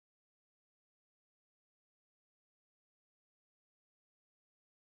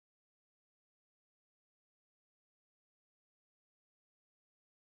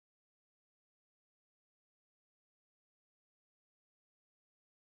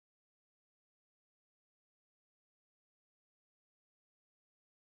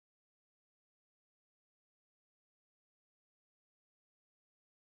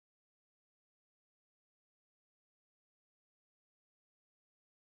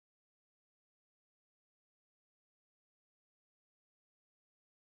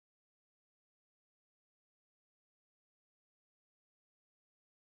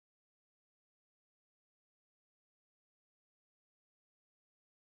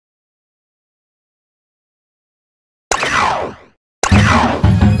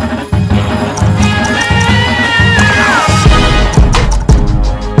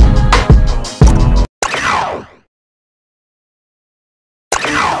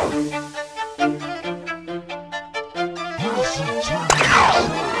Yeah,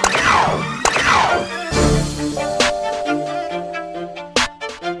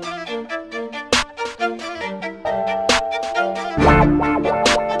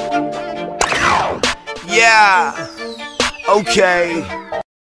 okay.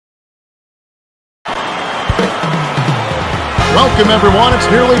 Welcome everyone, it's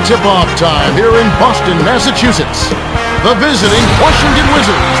nearly tip-off time here in Boston, Massachusetts. The visiting Washington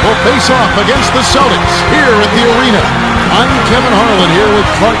Wizards will face off against the Celtics here at the arena. I'm Kevin Harlan here with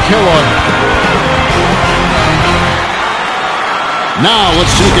Clark Kellogg. Now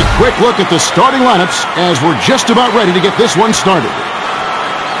let's take a quick look at the starting lineups as we're just about ready to get this one started.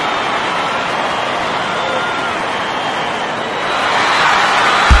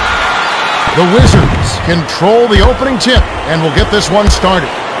 The Wizards control the opening tip and will get this one started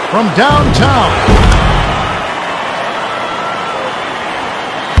from downtown.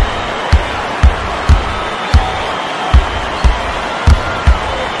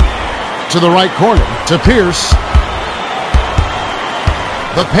 To the right corner, to Pierce.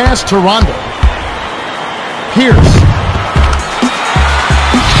 The pass to Rondo. Pierce.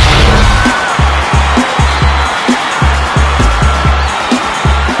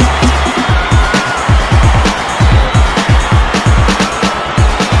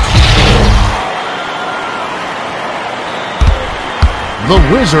 The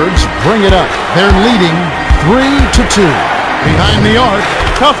Wizards bring it up. They're leading 3-2. Behind the arc.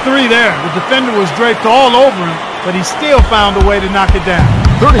 Tough three there. The defender was draped all over him, but he still found a way to knock it down.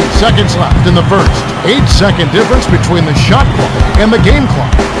 30 seconds left in the first. 8-second difference between the shot clock and the game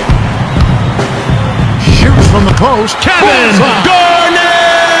clock. Shoots from the post. Kevin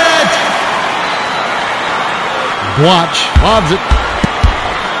Garnett! Watch. Lobs it.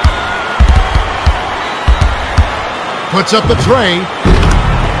 Puts up the tray.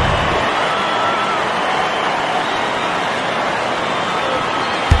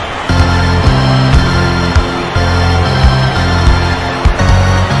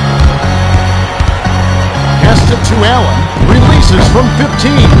 To Allen, releases from 15.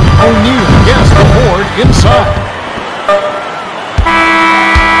 O'Neal gets the board inside.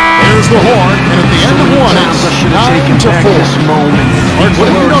 There's the horn, and at the end of one, it's 9-4.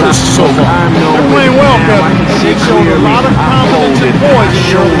 What have you noticed so far? They're playing well, Kevin. They showed a lot of confidence and poise in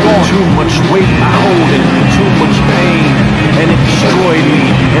the early going. Too much weight, I hold it. Too much pain, and it destroyed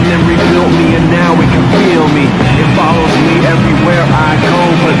me, and then rebuilt me, and now it can feel me. It follows me everywhere I go,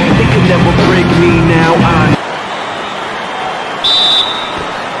 but it can never break me now.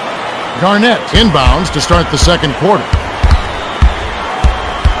 Garnett inbounds to start the second quarter.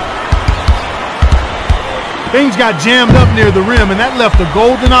 Things got jammed up near the rim, and that left a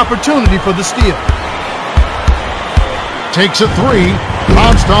golden opportunity for the steal. Takes a three,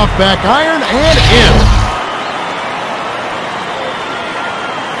 bounced off back iron, and in.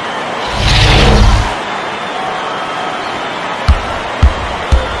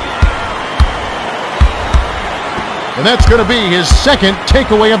 And that's going to be his second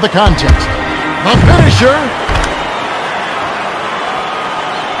takeaway of the contest. The finisher.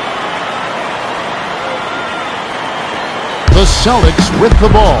 The Celtics with the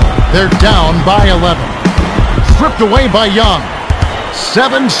ball. They're down by 11. Stripped away by Young.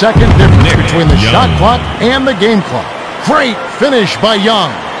 7-second difference between the shot clock and the game clock. Great finish by Young.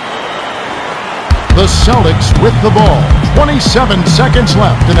 The Celtics with the ball. 27 seconds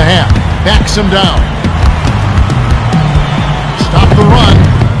left in the half. Backs him down. Stop the run.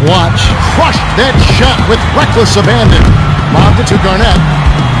 Watch. Crushed that shot with reckless abandon. Lobbed it to Garnett.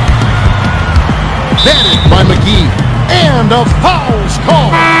 Batted by McGee. And a foul's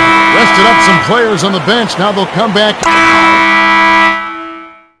called. Rested up some players on the bench. Now they'll come back.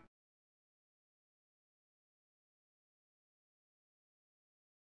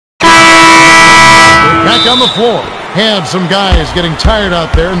 They're back on the floor. Have some guys getting tired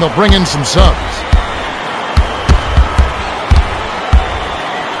out there, and they'll bring in some subs.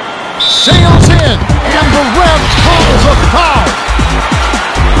 Sails in, and the ref calls a foul.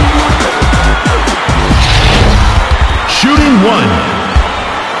 Shooting one.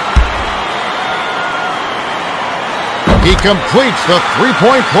 He completes the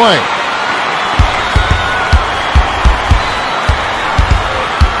three-point play.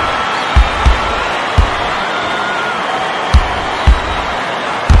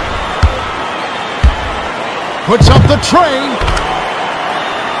 Puts up the tray.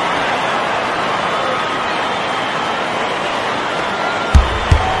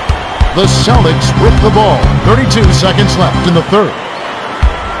 The Celtics with the ball. 32 seconds left in the third.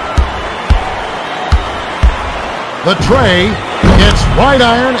 The tray Hits right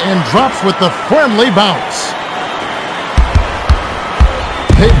iron and drops with the friendly bounce.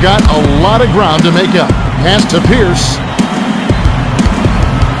 They've got a lot of ground to make up. Pass to Pierce.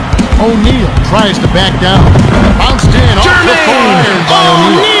 O'Neal tries to back down. Bounced in off the full iron by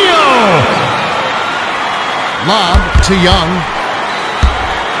O'Neal. Lob to Young.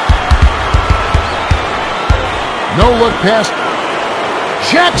 No look pass.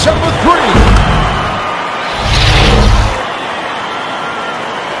 Jacks up with 3.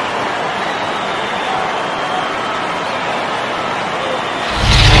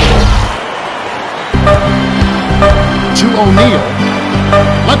 To O'Neal.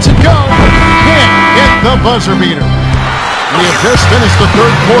 Lets it go. Can't get the buzzer beater. We have just finished the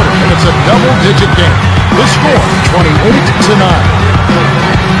third quarter, and it's a double-digit game. The score, 28-9.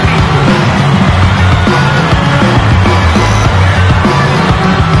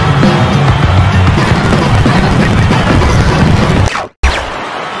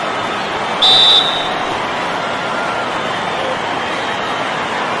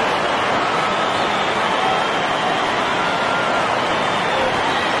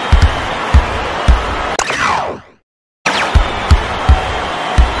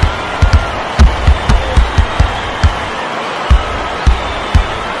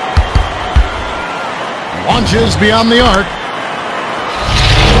 Launches beyond the arc.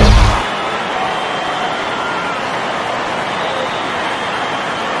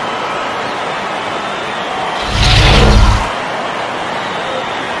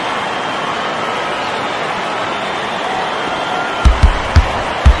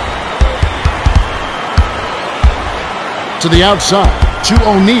 To the outside, to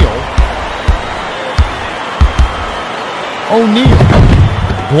O'Neal. O'Neal.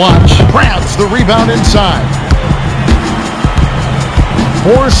 Watch, grabs the rebound inside.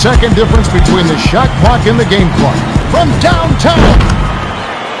 4-second difference between the shot clock and the game clock. From downtown.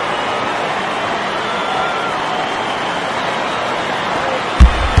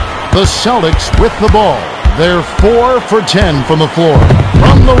 The Celtics with the ball. They're 4 for 10 from the floor.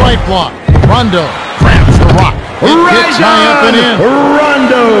 From the right block, Rondo grabs the rock. It gets high up and in.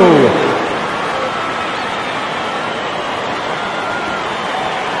 Rondo.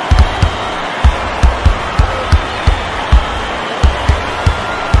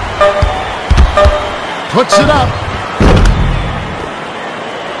 Puts it up.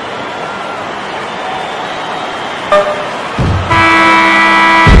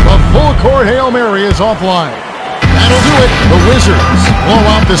 The full court Hail Mary is offline. That'll do it. The Wizards blow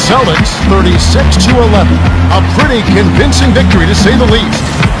out the Celtics 36-11. A pretty convincing victory, to say the least.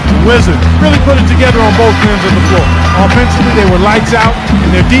 The Wizards really put it together on both ends of the floor. Offensively, they were lights out,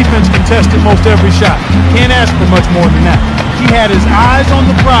 and their defense contested most every shot. Can't ask for much more than that. He had his eyes on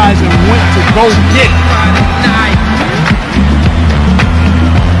the prize and went to go get it.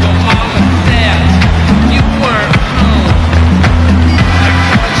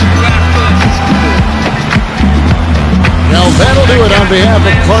 Now that'll do it on behalf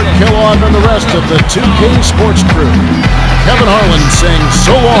of Clark Kellogg and the rest of the 2K Sports crew. Kevin Harlan saying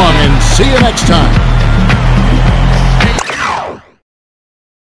so long and see you next time.